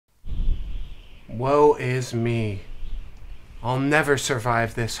Woe is me. I'll never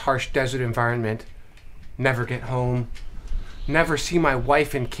survive this harsh desert environment. Never get home. Never see my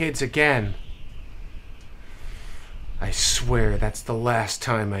wife and kids again. I swear that's the last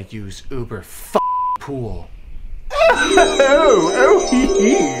time I use Uber pool. Oh, hee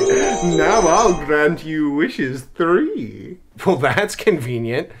hee. Now I'll grant you wishes 3. Well, that's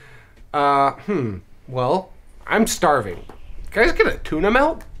convenient. Well, I'm starving. Can I just get a tuna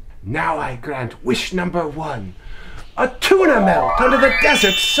melt? Now I grant wish number 1. A tuna melt under the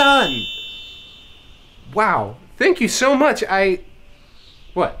desert sun. Wow, thank you so much.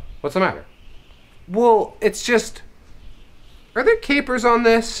 What? What's the matter? Well, it's just... Are there capers on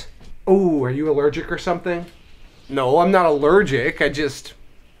this? Oh, are you allergic or something? No, I'm not allergic. I just...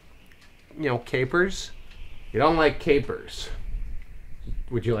 capers. You don't like capers.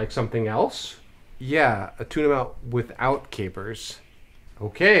 Would you like something else? Yeah, a tuna melt without capers.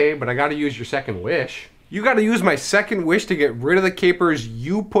 Okay, but I gotta use your second wish. You gotta use my second wish to get rid of the capers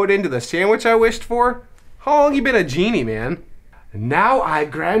you put into the sandwich I wished for? How long you been a genie, man? Now I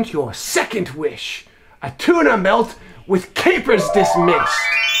grant your second wish. A tuna melt with capers dismissed.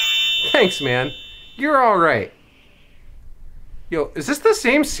 Thanks, man. You're all right. Yo, is this the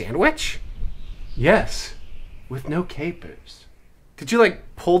same sandwich? Yes, with no capers. Did you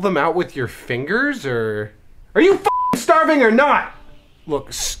pull them out with your fingers, or? Are you starving or not?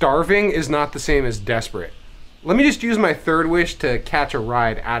 Look, starving is not the same as desperate. Let me just use my third wish to catch a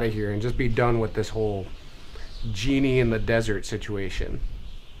ride out of here and just be done with this whole genie in the desert situation.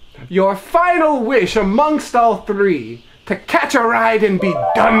 Your final wish amongst all 3, to catch a ride and be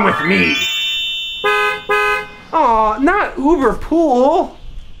done with me. Aw, not Uber pool.